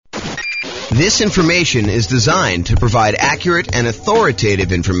This information is designed to provide accurate and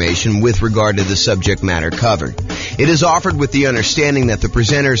authoritative information with regard to the subject matter covered. It is offered with the understanding that the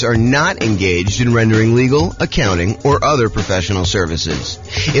presenters are not engaged in rendering legal, accounting, or other professional services.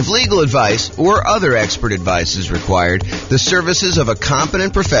 If legal advice or other expert advice is required, the services of a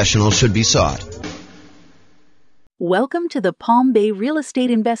competent professional should be sought. Welcome to the Palm Bay Real Estate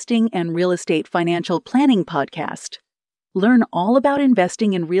Investing and Real Estate Financial Planning Podcast. Learn all about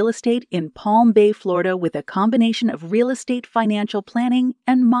investing in real estate in Palm Bay, Florida, with a combination of real estate financial planning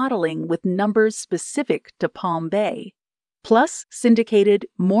and modeling with numbers specific to Palm Bay. Plus, syndicated,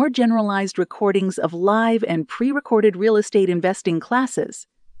 more generalized recordings of live and pre-recorded real estate investing classes,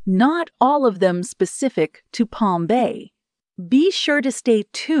 not all of them specific to Palm Bay. Be sure to stay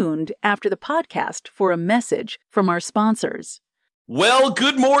tuned after the podcast for a message from our sponsors. Well,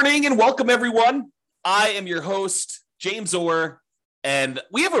 good morning and welcome, everyone. I am your host, James Orr, and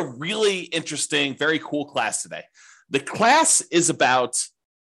we have a really interesting, very cool class today. The class is about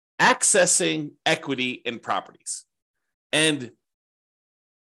accessing equity in properties. And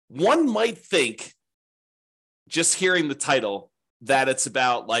one might think, just hearing the title, that it's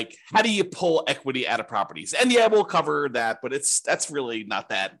about like, how do you pull equity out of properties? And yeah, we'll cover that, but that's really not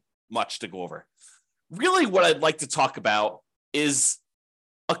that much to go over. Really, what I'd like to talk about is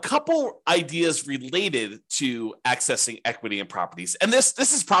a couple ideas related to accessing equity in properties. And this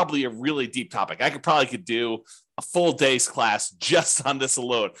is probably a really deep topic. I could do a full day's class just on this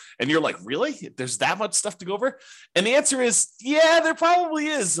alone. And you're like, really? There's that much stuff to go over? And the answer is, yeah, there probably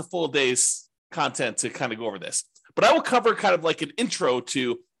is a full day's content to kind of go over this. But I will cover kind of like an intro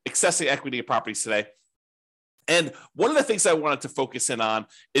to accessing equity in properties today. And one of the things I wanted to focus in on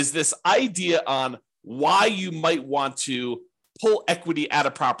is this idea on why you might want to pull equity out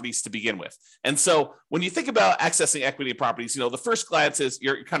of properties to begin with. And so when you think about accessing equity in properties, the first glance is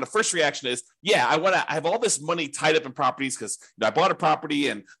your kind of first reaction is, yeah, I have all this money tied up in properties because I bought a property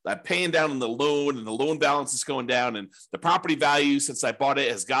and I'm paying down on the loan and the loan balance is going down and the property value since I bought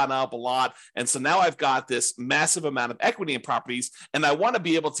it has gone up a lot. And so now I've got this massive amount of equity in properties and I want to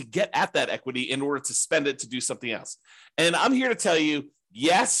be able to get at that equity in order to spend it to do something else. And I'm here to tell you,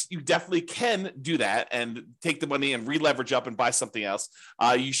 yes, you definitely can do that and take the money and re-leverage up and buy something else.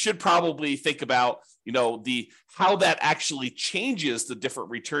 You should probably think about, how that actually changes the different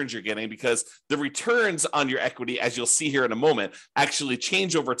returns you're getting, because the returns on your equity, as you'll see here in a moment, actually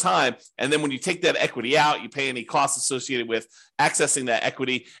change over time. And then when you take that equity out, you pay any costs associated with accessing that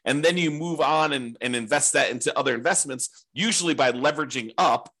equity, and then you move on and invest that into other investments, usually by leveraging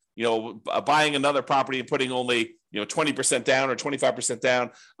up, buying another property and putting only 20% down or 25% down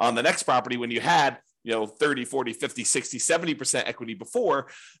on the next property when you had 30, 40, 50, 60, 70% equity before.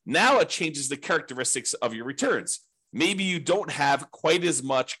 Now it changes the characteristics of your returns. Maybe you don't have quite as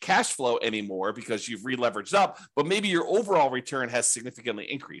much cash flow anymore because you've re-leveraged up, but maybe your overall return has significantly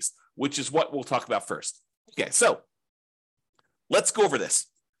increased, which is what we'll talk about first. Okay, so let's go over this.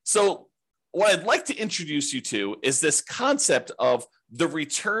 So what I'd like to introduce you to is this concept of the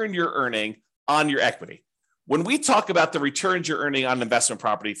return you're earning on your equity. When we talk about the returns you're earning on an investment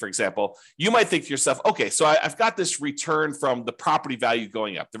property, for example, you might think to yourself, okay, so I've got this return from the property value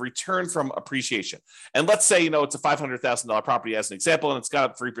going up, the return from appreciation. And let's say, it's a $500,000 property as an example, and it's got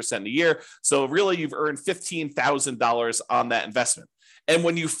up 3% a year. So really you've earned $15,000 on that investment. And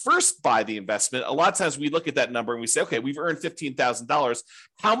when you first buy the investment, a lot of times we look at that number and we say, okay, we've earned $15,000.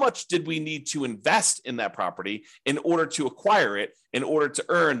 How much did we need to invest in that property in order to acquire it, in order to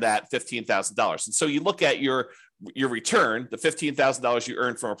earn that $15,000? And so you look at your return, the $15,000 you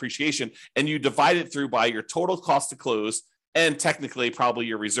earned from appreciation, and you divide it through by your total cost to close, and technically probably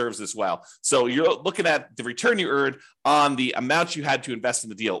your reserves as well. So you're looking at the return you earned on the amount you had to invest in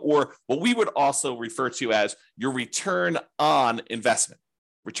the deal, or what we would also refer to as your return on investment.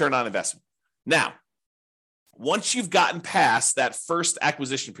 Return on investment. Now, once you've gotten past that first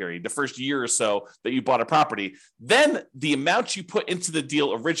acquisition period, the first year or so that you bought a property, then the amount you put into the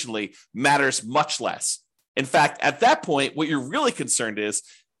deal originally matters much less. In fact, at that point, what you're really concerned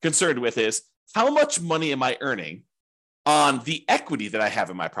with is how much money am I earning on the equity that I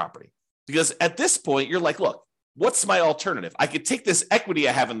have in my property? Because at this point, you're like, look, what's my alternative? I could take this equity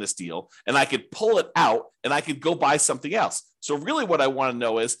I have in this deal and I could pull it out and I could go buy something else. So really what I want to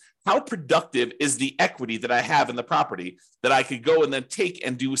know is, how productive is the equity that I have in the property that I could go and then take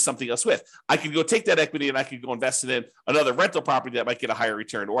and do something else with? I could go take that equity and I could go invest it in another rental property that might get a higher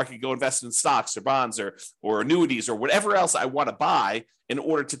return, or I could go invest in stocks or bonds or annuities or whatever else I want to buy in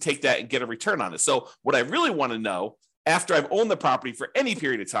order to take that and get a return on it. So what I really want to know after I've owned the property for any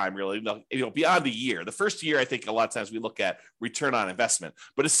period of time, really, beyond a year. The first year, I think a lot of times we look at return on investment.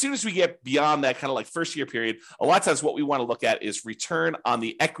 But as soon as we get beyond that kind of like first year period, a lot of times what we want to look at is return on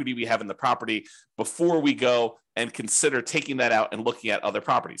the equity we have in the property before we go and consider taking that out and looking at other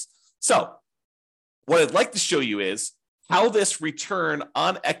properties. So what I'd like to show you is how this return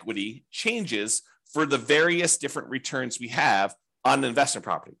on equity changes for the various different returns we have on an investment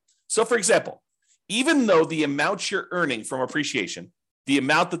property. So for example, even though the amount you're earning from appreciation, the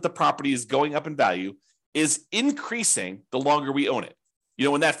amount that the property is going up in value, is increasing the longer we own it.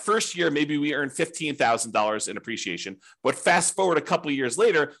 In that first year, maybe we earned $15,000 in appreciation, but fast forward a couple of years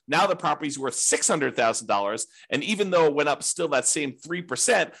later, now the property's worth $600,000. And even though it went up still that same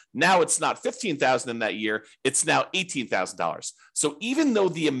 3%, now it's not $15,000 in that year, it's now $18,000. So even though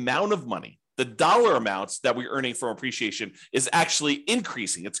the amount of money, the dollar amounts that we're earning from appreciation is actually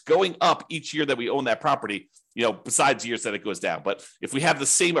increasing. It's going up each year that we own that property, besides years that it goes down. But if we have the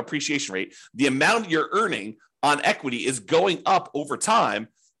same appreciation rate, the amount you're earning on equity is going up over time,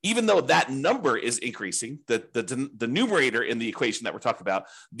 even though that number is increasing, the numerator in the equation that we're talking about,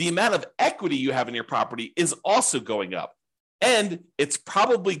 the amount of equity you have in your property is also going up. And it's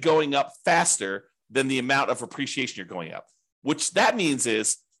probably going up faster than the amount of appreciation you're going up, which that means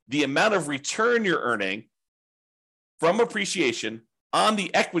is the amount of return you're earning from appreciation on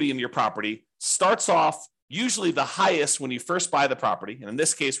the equity in your property starts off usually the highest when you first buy the property. And in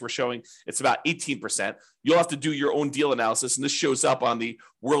this case, we're showing it's about 18%. You'll have to do your own deal analysis. And this shows up on the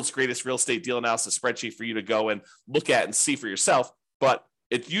world's greatest real estate deal analysis spreadsheet for you to go and look at and see for yourself. But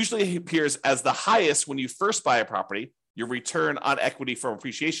it usually appears as the highest when you first buy a property, your return on equity from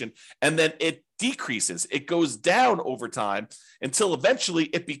appreciation, and then it decreases. It goes down over time until eventually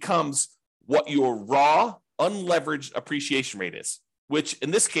it becomes what your raw unleveraged appreciation rate is, which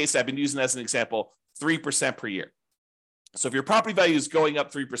in this case, I've been using as an example, 3% per year. So if your property value is going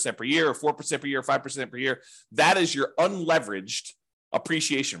up 3% per year or 4% per year, 5% per year, that is your unleveraged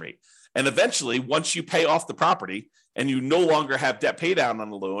appreciation rate. And eventually, once you pay off the property and you no longer have debt pay down on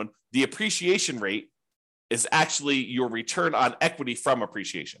the loan, the appreciation rate is actually your return on equity from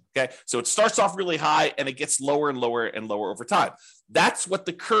appreciation. Okay. So it starts off really high and it gets lower and lower and lower over time. That's what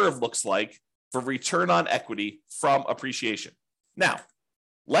the curve looks like for return on equity from appreciation. Now,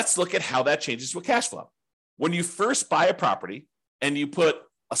 let's look at how that changes with cash flow. When you first buy a property and you put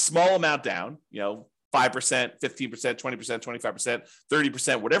a small amount down, 5%, 15%, 20%, 25%,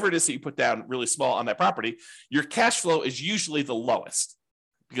 30%, whatever it is that you put down really small on that property, your cash flow is usually the lowest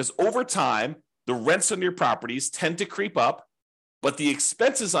because over time, the rents on your properties tend to creep up, but the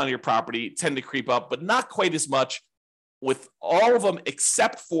expenses on your property tend to creep up, but not quite as much with all of them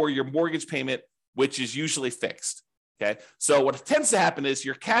except for your mortgage payment, which is usually fixed. Okay. So what tends to happen is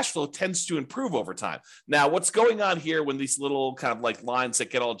your cash flow tends to improve over time. Now, what's going on here when these little kind of like lines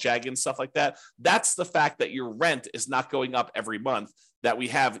that get all jagged and stuff like that, that's the fact that your rent is not going up every month, that we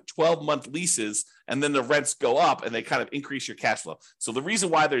have 12-month leases and then the rents go up and they kind of increase your cash flow. So the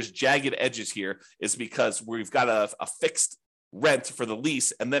reason why there's jagged edges here is because we've got a fixed rent for the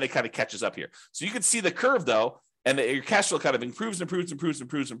lease and then it kind of catches up here. So you can see the curve though, and your cash flow kind of improves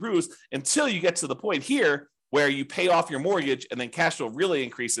until you get to the point here where you pay off your mortgage and then cash flow really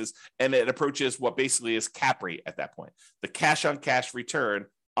increases and it approaches what basically is cap rate at that point. The cash on cash return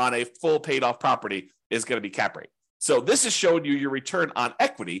on a full paid off property is going to be cap rate. So this is showing you your return on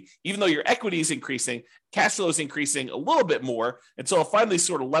equity. Even though your equity is increasing, cash flow is increasing a little bit more until it finally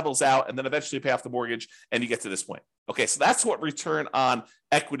sort of levels out and then eventually pay off the mortgage and you get to this point. Okay, so that's what return on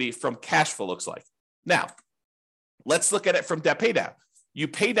equity from cash flow looks like. Now, let's look at it from debt pay down. You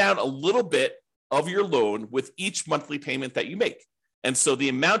pay down a little bit of your loan with each monthly payment that you make. And so the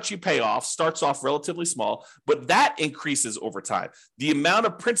amount you pay off starts off relatively small, but that increases over time. The amount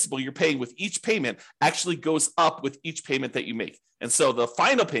of principal you're paying with each payment actually goes up with each payment that you make. And so the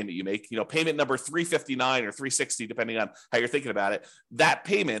final payment you make, payment number 359 or 360, depending on how you're thinking about it, that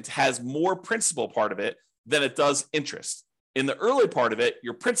payment has more principal part of it than it does interest. In the early part of it,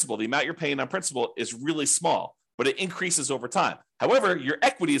 your principal, the amount you're paying on principal is really small, but it increases over time. However, your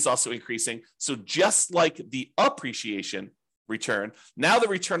equity is also increasing. So just like the appreciation return, now the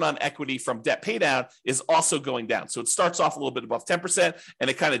return on equity from debt pay down is also going down. So it starts off a little bit above 10% and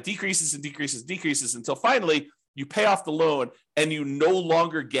it kind of decreases until finally you pay off the loan and you no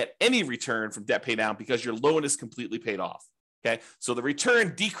longer get any return from debt pay down because your loan is completely paid off. Okay. So the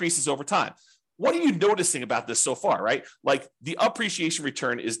return decreases over time. What are you noticing about this so far, right? Like the appreciation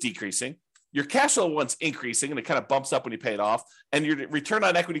return is decreasing. Your cash flow one's increasing and it kind of bumps up when you pay it off. And your return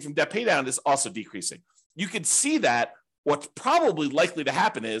on equity from debt pay down is also decreasing. You can see that what's probably likely to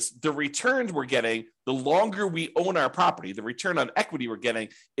happen is the returns we're getting, the longer we own our property, the return on equity we're getting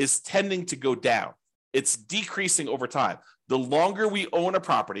is tending to go down. It's decreasing over time. The longer we own a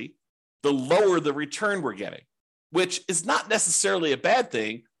property, the lower the return we're getting, which is not necessarily a bad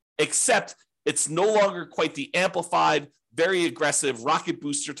thing, except it's no longer quite the amplified, very aggressive rocket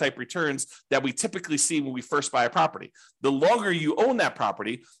booster type returns that we typically see when we first buy a property. The longer you own that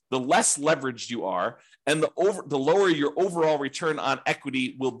property, the less leveraged you are, and the lower your overall return on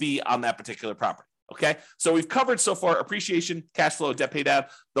equity will be on that particular property. Okay, so we've covered so far appreciation, cash flow, debt pay down.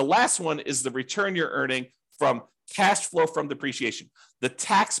 The last one is the return you're earning from cash flow from depreciation, the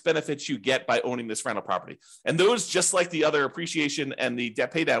tax benefits you get by owning this rental property. And those, just like the other appreciation and the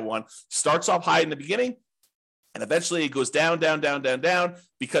debt pay down one, starts off high in the beginning, and eventually it goes down,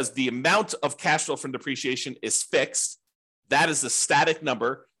 because the amount of cash flow from depreciation is fixed. That is a static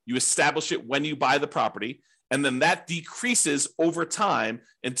number. You establish it when you buy the property, and then that decreases over time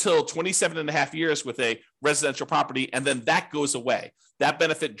until 27 and a half years with a residential property, and then that goes away. That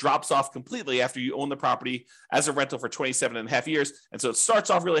benefit drops off completely after you own the property as a rental for 27 and a half years, and so it starts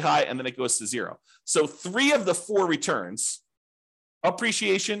off really high, and then it goes to zero. So 3 of the 4 returns,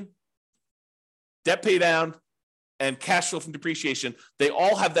 appreciation, debt pay down, and cash flow from depreciation, they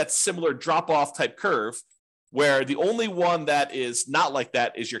all have that similar drop-off type curve, where the only one that is not like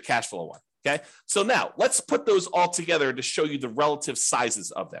that is your cash flow one. Okay, so now let's put those all together to show you the relative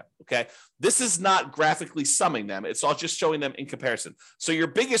sizes of them. Okay, this is not graphically summing them, it's all just showing them in comparison. So your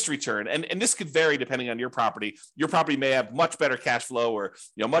biggest return, and this could vary depending on your property may have much better cash flow, or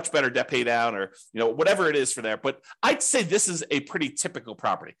much better debt pay down, or whatever it is for there. But I'd say this is a pretty typical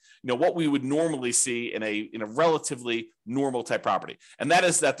property, what we would normally see in a relatively normal type property. And that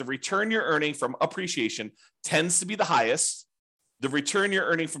is that the return you're earning from appreciation tends to be the highest. The return you're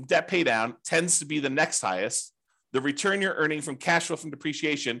earning from debt pay down tends to be the next highest. The return you're earning from cash flow from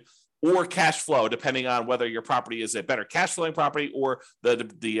depreciation or cash flow, depending on whether your property is a better cash flowing property or the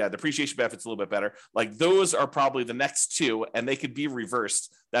depreciation benefit's a little bit better. Like, those are probably the next 2, and they could be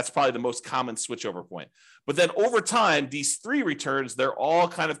reversed. That's probably the most common switchover point. But then over time, these 3 returns, they're all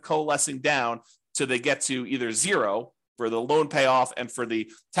kind of coalescing down till they get to either zero for the loan payoff and for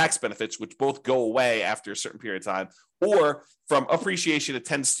the tax benefits, which both go away after a certain period of time, or from appreciation, it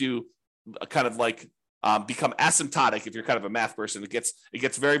tends to kind of like become asymptotic. If you're kind of a math person, it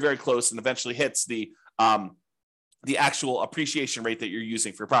gets very, very close and eventually hits the actual appreciation rate that you're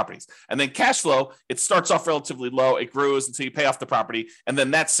using for properties. And then cash flow, it starts off relatively low, it grows until you pay off the property, and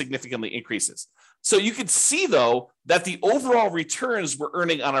then that significantly increases. So you can see, though, that the overall returns we're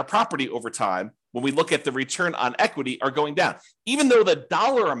earning on our property over time, when we look at the return on equity, are going down, even though the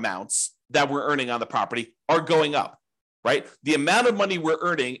dollar amounts that we're earning on the property are going up, right? The amount of money we're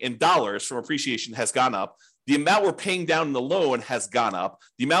earning in dollars from appreciation has gone up. The amount we're paying down in the loan has gone up.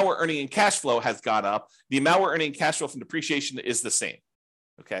 The amount we're earning in cash flow has gone up. The amount we're earning in cash flow from depreciation is the same.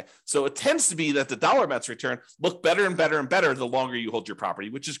 Okay, so it tends to be that the dollar amounts return look better and better and better the longer you hold your property,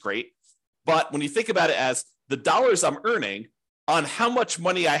 which is great. But when you think about it as the dollars I'm earning on how much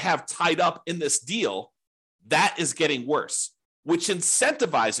money I have tied up in this deal, that is getting worse, which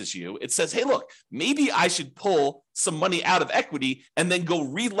incentivizes you. It says, hey, look, maybe I should pull some money out of equity and then go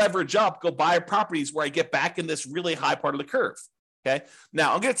re-leverage up, go buy properties where I get back in this really high part of the curve. Okay,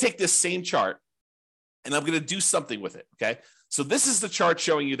 now I'm going to take this same chart and I'm going to do something with it. Okay, so this is the chart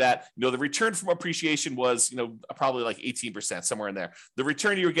showing you that, the return from appreciation was, probably like 18%, somewhere in there. The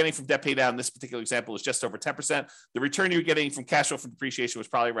return you were getting from debt pay down in this particular example is just over 10%. The return you were getting from cash flow from depreciation was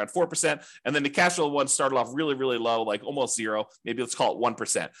probably around 4%. And then the cash flow one started off really, really low, like almost zero. Maybe let's call it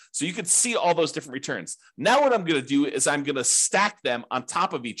 1%. So you could see all those different returns. Now what I'm going to do is I'm going to stack them on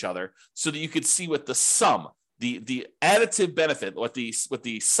top of each other so that you could see what the sum, the additive benefit, what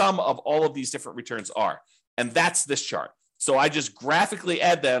the sum of all of these different returns are. And that's this chart. So I just graphically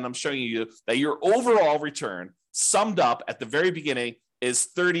add that, and I'm showing you that your overall return summed up at the very beginning is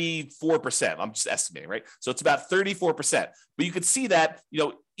 34%. I'm just estimating, right? So it's about 34%. But you could see that,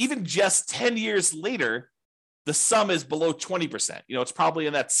 even just 10 years later, the sum is below 20%. It's probably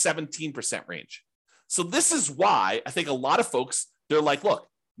in that 17% range. So this is why I think a lot of folks, they're like, look,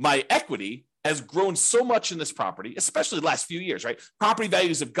 my equity has grown so much in this property, especially the last few years, right? Property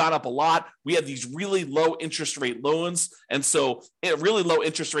values have gone up a lot. We have these really low interest rate loans. And so really low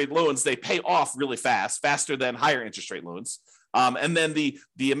interest rate loans, they pay off really fast, faster than higher interest rate loans. And then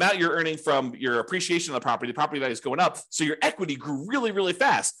the amount you're earning from your appreciation of the property value is going up. So your equity grew really, really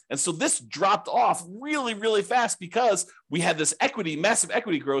fast. And so this dropped off really, really fast because we had this massive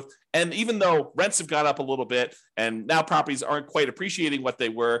equity growth. And even though rents have gone up a little bit and now properties aren't quite appreciating what they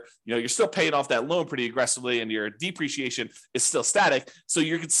were, you're still paying off that loan pretty aggressively and your depreciation is still static. So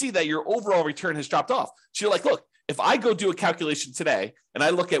you can see that your overall return has dropped off. So you're like, look, if I go do a calculation today and I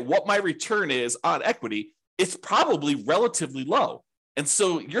look at what my return is on equity, it's probably relatively low. And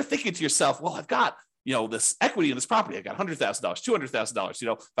so you're thinking to yourself, well, I've got, this equity in this property. I got $100,000,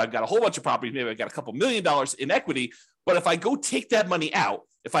 $200,000. If I've got a whole bunch of properties, maybe I've got a couple $1 million in equity. But if I go take that money out,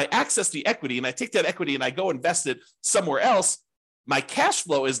 if I access the equity and I take that equity and I go invest it somewhere else, my cash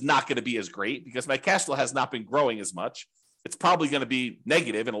flow is not going to be as great because my cash flow has not been growing as much. It's probably going to be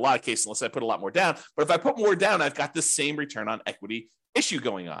negative in a lot of cases unless I put a lot more down. But if I put more down, I've got the same return on equity issue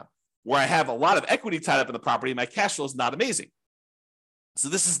going on, where I have a lot of equity tied up in the property, my cash flow is not amazing. So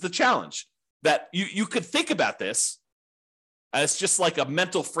this is the challenge that you could think about this as just like a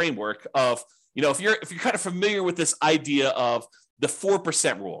mental framework of, if you're kind of familiar with this idea of the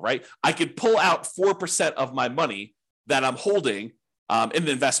 4% rule, right? I could pull out 4% of my money that I'm holding in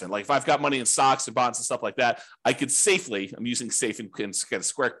the investment. Like if I've got money in stocks and bonds and stuff like that, I could safely, I'm using safe in kind of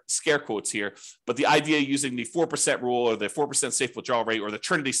scare quotes here, but the idea using the 4% rule or the 4% safe withdrawal rate or the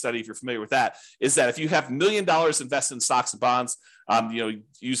Trinity study, if you're familiar with that, is that if you have $1 million invested in stocks and bonds,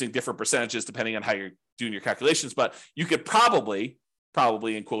 using different percentages depending on how you're doing your calculations, but you could probably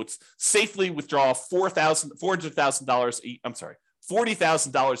in quotes, safely withdraw $400,000. I'm sorry.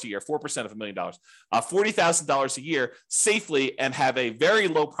 $40,000 a year, 4% of $1 million, $40,000 a year safely and have a very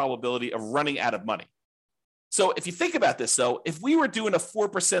low probability of running out of money. So if you think about this, though, if we were doing a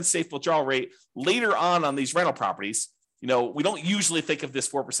 4% safe withdrawal rate later on these rental properties, we don't usually think of this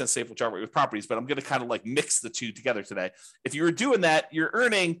 4% safe withdrawal rate with properties, but I'm going to kind of like mix the two together today. If you were doing that, you're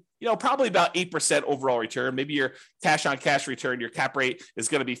earning, probably about 8% overall return. Maybe your cash on cash return, your cap rate is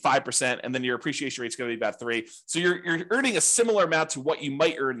going to be 5%, and then your appreciation rate is going to be about 3%. So you're earning a similar amount to what you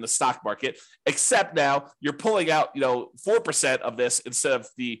might earn in the stock market, except now you're pulling out, 4% of this instead of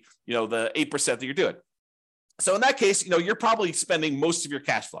the 8% that you're doing. So in that case, you're probably spending most of your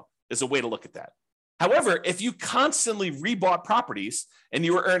cash flow is a way to look at that. However, if you constantly rebought properties and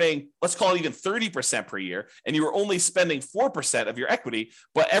you were earning, let's call it even 30% per year, and you were only spending 4% of your equity,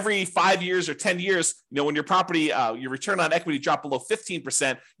 but every 5 years or 10 years, when your property, your return on equity dropped below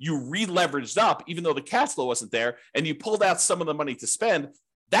 15%, you re-leveraged up, even though the cash flow wasn't there, and you pulled out some of the money to spend.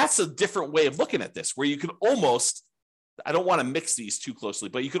 That's a different way of looking at this, where you could almost, I don't want to mix these too closely,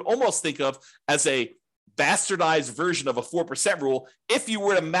 but you could almost think of as a bastardized version of a 4% rule if you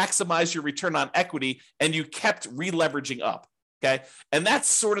were to maximize your return on equity and you kept re-leveraging up, okay? And that's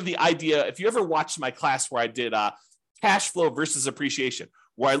sort of the idea. If you ever watched my class where I did cash flow versus appreciation,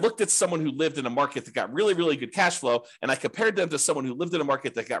 where I looked at someone who lived in a market that got really, really good cash flow, and I compared them to someone who lived in a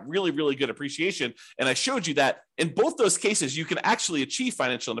market that got really, really good appreciation, and I showed you that in both those cases, you can actually achieve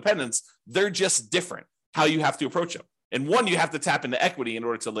financial independence. They're just different how you have to approach them. And one, you have to tap into equity in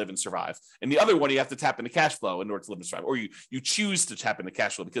order to live and survive. And the other one, you have to tap into cash flow in order to live and survive. Or you choose to tap into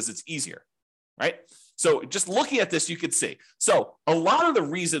cash flow because it's easier, right? So just looking at this, you could see. So a lot of the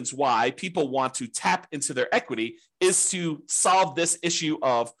reasons why people want to tap into their equity is to solve this issue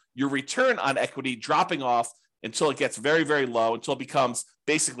of your return on equity dropping off until it gets very, very low, until it becomes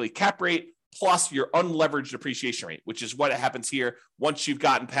basically cap rate plus your unleveraged depreciation rate, which is what happens here once you've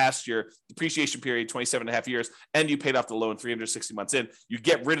gotten past your depreciation period, 27 and a half years, and you paid off the loan 360 months in. You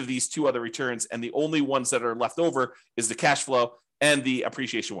get rid of these two other returns, and the only ones that are left over is the cash flow and the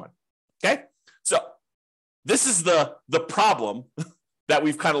appreciation one. Okay? So this is the problem that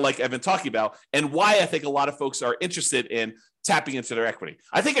we've kind of like I've been talking about, and why I think a lot of folks are interested in tapping into their equity.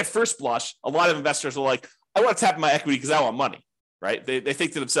 I think at first blush, a lot of investors are like, I want to tap my equity because I want money. Right? They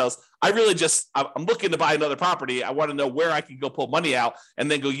think to themselves, I'm looking to buy another property. I want to know where I can go pull money out and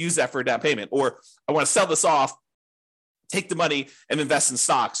then go use that for a down payment. Or I want to sell this off, take the money and invest in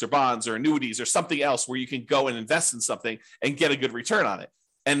stocks or bonds or annuities or something else where you can go and invest in something and get a good return on it.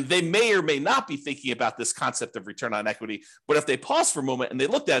 And they may or may not be thinking about this concept of return on equity. But if they pause for a moment and they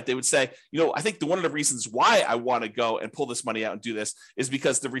looked at it, they would say, I think one of the reasons why I want to go and pull this money out and do this is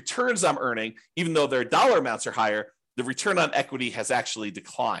because the returns I'm earning, even though their dollar amounts are higher, the return on equity has actually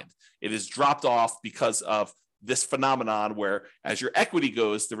declined. It has dropped off because of this phenomenon where as your equity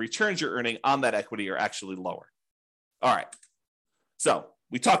goes, the returns you're earning on that equity are actually lower. All right. So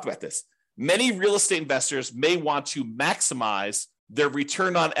we talked about this. Many real estate investors may want to maximize their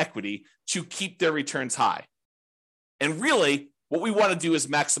return on equity to keep their returns high. And really, what we want to do is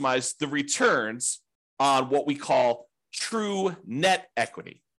maximize the returns on what we call true net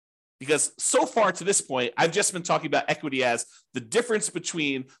equity. Because so far to this point, I've just been talking about equity as the difference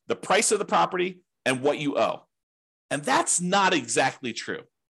between the price of the property and what you owe. And that's not exactly true.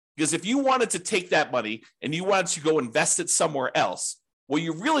 Because if you wanted to take that money and you wanted to go invest it somewhere else, what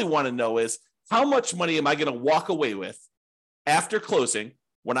you really want to know is how much money am I going to walk away with after closing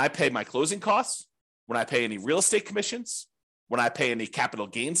when I pay my closing costs, when I pay any real estate commissions, when I pay any capital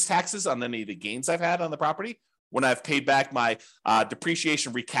gains taxes on any of the gains I've had on the property, when I've paid back my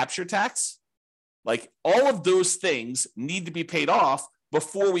depreciation recapture tax. Like all of those things need to be paid off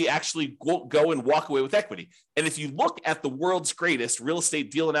before we actually go and walk away with equity. And if you look at the world's greatest real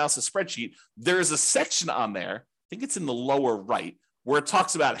estate deal analysis spreadsheet, there is a section on there, I think it's in the lower right, where it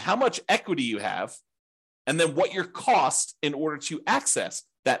talks about how much equity you have and then what your cost in order to access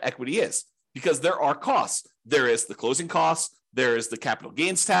that equity is. Because there are costs. There is the closing costs, there is the capital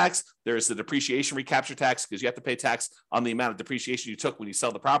gains tax, there is the depreciation recapture tax, because you have to pay tax on the amount of depreciation you took when you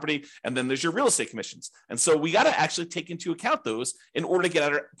sell the property, and then there's your real estate commissions. And so we got to actually take into account those in order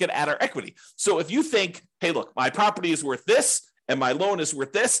to get at our equity. So if you think, hey, look, my property is worth this and my loan is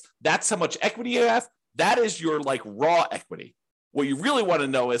worth this, that's how much equity you have, that is your like raw equity. What you really want to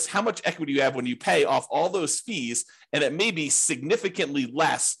know is how much equity you have when you pay off all those fees, and it may be significantly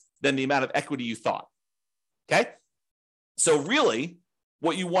less than the amount of equity you thought. Okay? So really,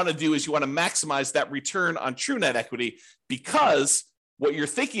 what you want to do is you want to maximize that return on true net equity, because what you're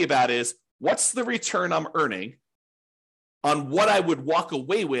thinking about is what's the return I'm earning on what I would walk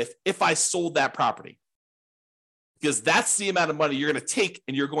away with if I sold that property? Because that's the amount of money you're going to take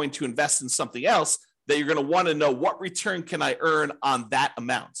and you're going to invest in something else that you're going to want to know what return can I earn on that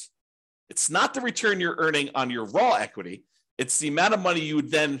amount. It's not the return you're earning on your raw equity. It's the amount of money you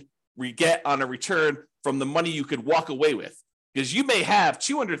would then get on a return from the money you could walk away with. Because you may have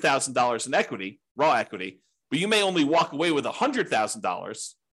 $200,000 in equity, raw equity, but you may only walk away with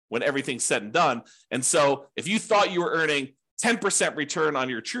 $100,000 when everything's said and done. And so if you thought you were earning 10% return on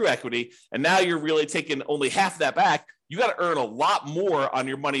your true equity, and now you're really taking only half of that back, you got to earn a lot more on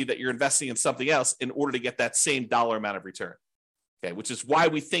your money that you're investing in something else in order to get that same dollar amount of return. Okay, which is why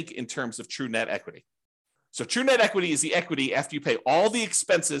we think in terms of true net equity. So true net equity is the equity after you pay all the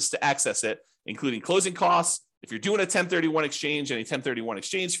expenses to access it, including closing costs. If you're doing a 1031 exchange, any 1031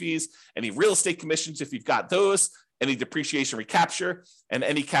 exchange fees, any real estate commissions, if you've got those, any depreciation recapture, and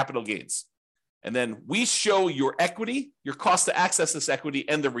any capital gains. And then we show your equity, your cost to access this equity,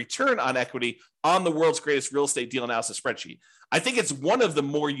 and the return on equity on the world's greatest real estate deal analysis spreadsheet. I think it's one of the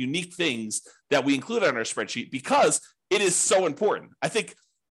more unique things that we include on our spreadsheet because it is so important. I think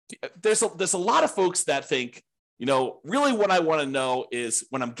there's a lot of folks that think, you know, really what I want to know is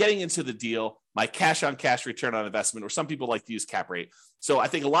when I'm getting into the deal, my cash on cash return on investment, or some people like to use cap rate. So I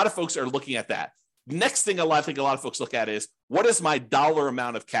think a lot of folks are looking at that. Next thing I think a lot of folks look at is what is my dollar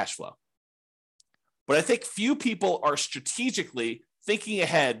amount of cash flow? But I think few people are strategically thinking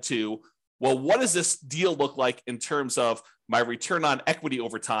ahead to, well, what does this deal look like in terms of my return on equity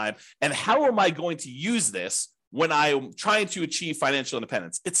over time? And how am I going to use this when I'm trying to achieve financial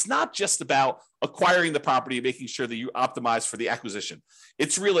independence? It's not just about acquiring the property and making sure that you optimize for the acquisition.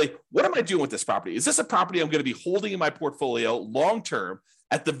 It's really, what am I doing with this property? Is this a property I'm going to be holding in my portfolio long-term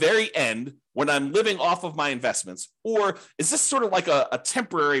at the very end when I'm living off of my investments? Or is this sort of like a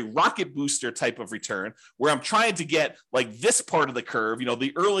temporary rocket booster type of return where I'm trying to get like this part of the curve, you know,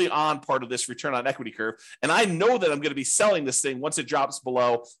 the early on part of this return on equity curve. And I know that I'm going to be selling this thing once it drops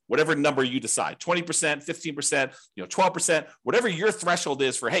below whatever number you decide, 20%, 15%, 12%, whatever your threshold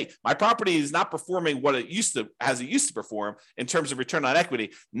is for, hey, my property is not performing what it used to perform in terms of return on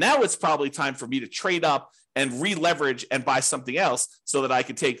equity. Now it's probably time for me to trade up and re-leverage and buy something else so that I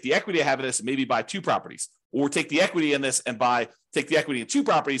can take the equity I have in this and maybe buy 2 properties, or take the equity in this and take the equity in 2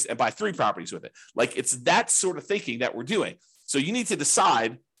 properties and buy 3 properties with it. Like, it's that sort of thinking that we're doing. So you need to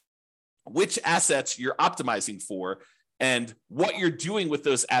decide which assets you're optimizing for and what you're doing with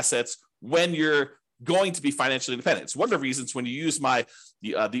those assets when you're going to be financially independent. It's one of the reasons when you use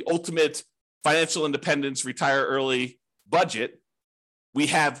the ultimate financial independence, retire early budget, we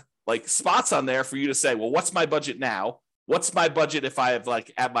have like spots on there for you to say, well, what's my budget now? What's my budget if I have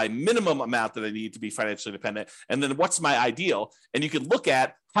like at my minimum amount that I need to be financially independent? And then what's my ideal? And you can look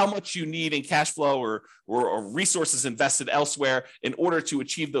at how much you need in cash flow or resources invested elsewhere in order to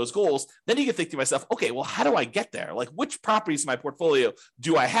achieve those goals. Then you can think to myself, okay, well, how do I get there? Like, which properties in my portfolio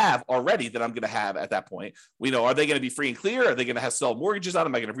do I have already that I'm going to have at that point? Are they going to be free and clear? Are they going to have sell mortgages on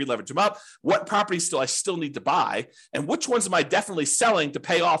them? Am I going to re-leverage them up? What properties do I still need to buy? And which ones am I definitely selling to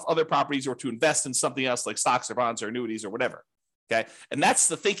pay off other properties or to invest in something else like stocks or bonds or annuities or whatever? Okay. And that's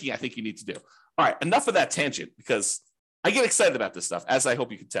the thinking I think you need to do. All right. Enough of that tangent, because I get excited about this stuff, as I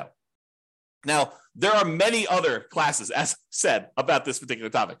hope you can tell. Now, there are many other classes, as I said, about this particular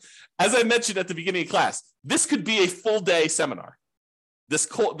topic. As I mentioned at the beginning of class, this could be a full day seminar. This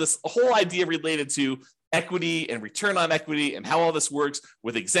whole idea related to equity and return on equity and how all this works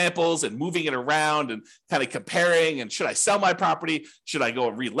with examples and moving it around and kind of comparing, and should I sell my property? Should I go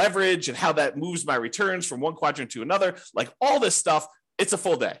and re-leverage, and how that moves my returns from one quadrant to another? Like all this stuff, it's a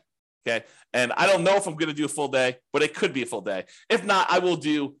full day. Okay. And I don't know if I'm going to do a full day, but it could be a full day. If not, I will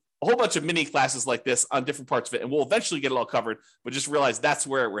do a whole bunch of mini classes like this on different parts of it, and we'll eventually get it all covered, but just realize that's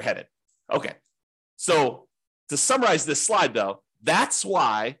where we're headed. Okay. So to summarize this slide though, that's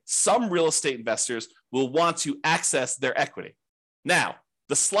why some real estate investors will want to access their equity. Now,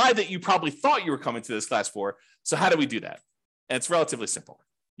 the slide that you probably thought you were coming to this class for. So how do we do that? And it's relatively simple.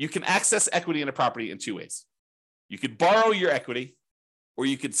 You can access equity in a property in two ways. You could borrow your equity, or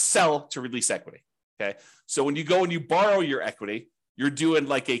you could sell to release equity. Okay. So when you go and you borrow your equity, you're doing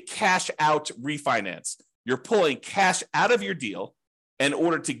like a cash out refinance. You're pulling cash out of your deal in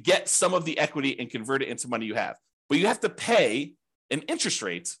order to get some of the equity and convert it into money you have. But you have to pay an interest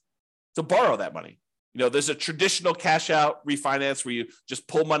rate to borrow that money. You know, there's a traditional cash out refinance where you just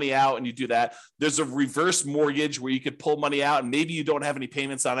pull money out and you do that. There's a reverse mortgage where you could pull money out and maybe you don't have any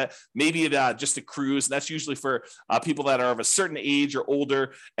payments on it. Maybe it just accrues. And that's usually for people that are of a certain age or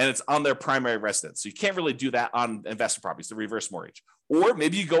older, and it's on their primary residence. So you can't really do that on investment properties, the reverse mortgage. Or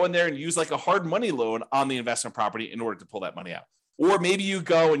maybe you go in there and use like a hard money loan on the investment property in order to pull that money out. Or maybe you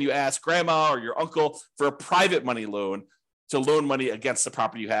go and you ask grandma or your uncle for a private money loan to loan money against the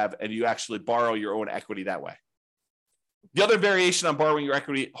property you have, and you actually borrow your own equity that way. The other variation on borrowing your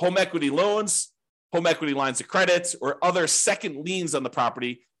equity, home equity loans, home equity lines of credit, or other second liens on the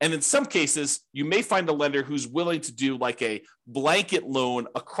property. And in some cases, you may find a lender who's willing to do like a blanket loan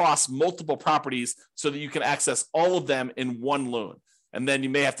across multiple properties so that you can access all of them in one loan. And then you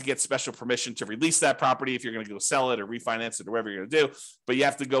may have to get special permission to release that property if you're going to go sell it or refinance it or whatever you're going to do. But you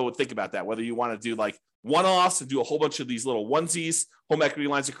have to go think about that, whether you want to do like one-offs and do a whole bunch of these little onesies, home equity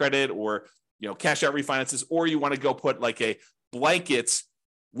lines of credit, or cash out refinances, or you want to go put like a blanket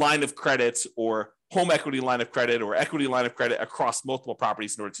line of credit or home equity line of credit or equity line of credit across multiple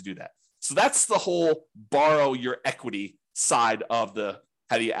properties in order to do that. So that's the whole borrow your equity side of the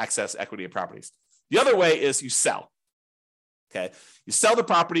how do you access equity in properties. The other way is you sell. Okay, you sell the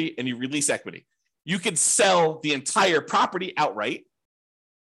property and you release equity. You can sell the entire property outright,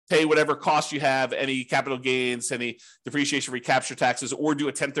 pay whatever cost you have, any capital gains, any depreciation, recapture taxes, or do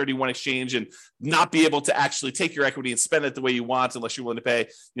a 1031 exchange and not be able to actually take your equity and spend it the way you want unless you're willing to pay,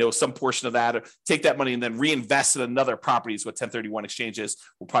 some portion of that, or take that money and then reinvest in another property is what 1031 exchange is.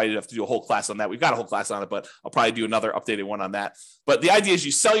 We'll probably have to do a whole class on that. We've got a whole class on it, but I'll probably do another updated one on that. But the idea is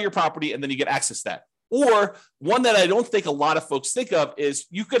you sell your property and then you get access to that. Or one that I don't think a lot of folks think of is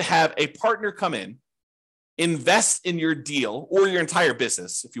you could have a partner come in, invest in your deal or your entire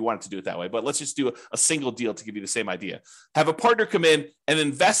business if you wanted to do it that way. But let's just do a single deal to give you the same idea. Have a partner come in and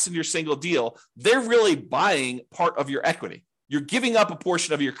invest in your single deal. They're really buying part of your equity. You're giving up a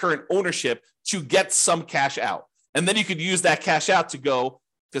portion of your current ownership to get some cash out. And then you could use that cash out to go,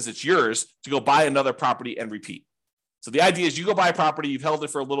 because it's yours, to go buy another property and repeat. So the idea is you go buy a property, you've held it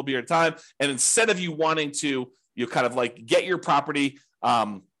for a little bit of time, and instead of you wanting to, kind of like get your property,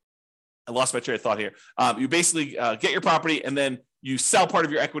 I lost my train of thought here. You basically get your property and then you sell part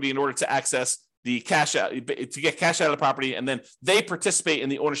of your equity in order to access the cash out, to get cash out of the property, and then they participate in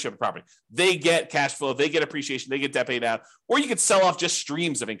the ownership of the property. They get cash flow, they get appreciation, they get debt paid out, or you could sell off just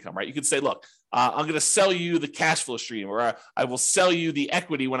streams of income, right? You could say, look, I'm going to sell you the cash flow stream, or I will sell you the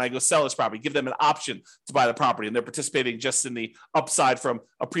equity when I go sell this property, give them an option to buy the property, and they're participating just in the upside from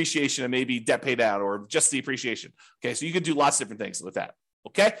appreciation and maybe debt paid out or just the appreciation. Okay, so you could do lots of different things with that.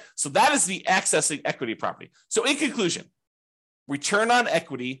 Okay, so that is the accessing equity property. So in conclusion, return on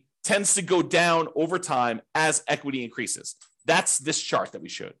equity tends to go down over time as equity increases. That's this chart that we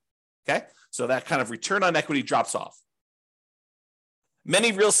showed. Okay, so that kind of return on equity drops off.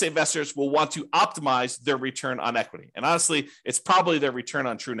 Many real estate investors will want to optimize their return on equity. And honestly, it's probably their return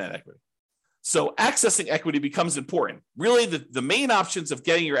on true net equity. So accessing equity becomes important. Really, the main options of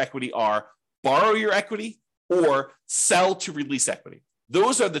getting your equity are borrow your equity or sell to release equity.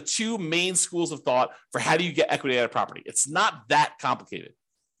 Those are the two main schools of thought for how do you get equity out of property. It's not that complicated.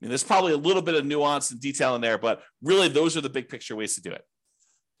 I mean, there's probably a little bit of nuance and detail in there, but really those are the big picture ways to do it.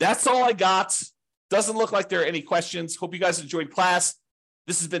 That's all I got. Doesn't look like there are any questions. Hope you guys enjoyed class.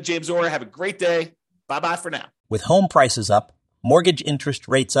 This has been James Orr. Have a great day. Bye-bye for now. With home prices up, mortgage interest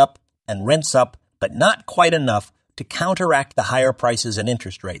rates up, and rents up, but not quite enough to counteract the higher prices and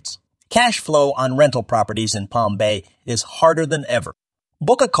interest rates, Cash flow on rental properties in Palm Bay is harder than ever.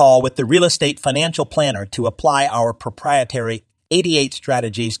 Book a call with the Real Estate Financial Planner to apply our proprietary 88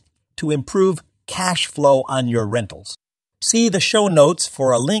 strategies to improve cash flow on your rentals. See the show notes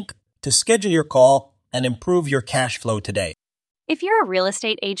for a link to schedule your call and improve your cash flow today. If you're a real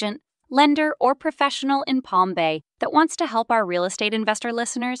estate agent, lender, or professional in Palm Bay that wants to help our real estate investor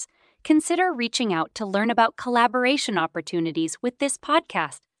listeners, consider reaching out to learn about collaboration opportunities with this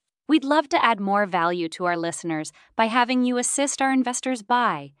podcast. We'd love to add more value to our listeners by having you assist our investors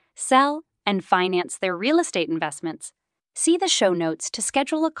buy, sell, and finance their real estate investments. See the show notes to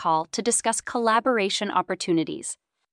schedule a call to discuss collaboration opportunities.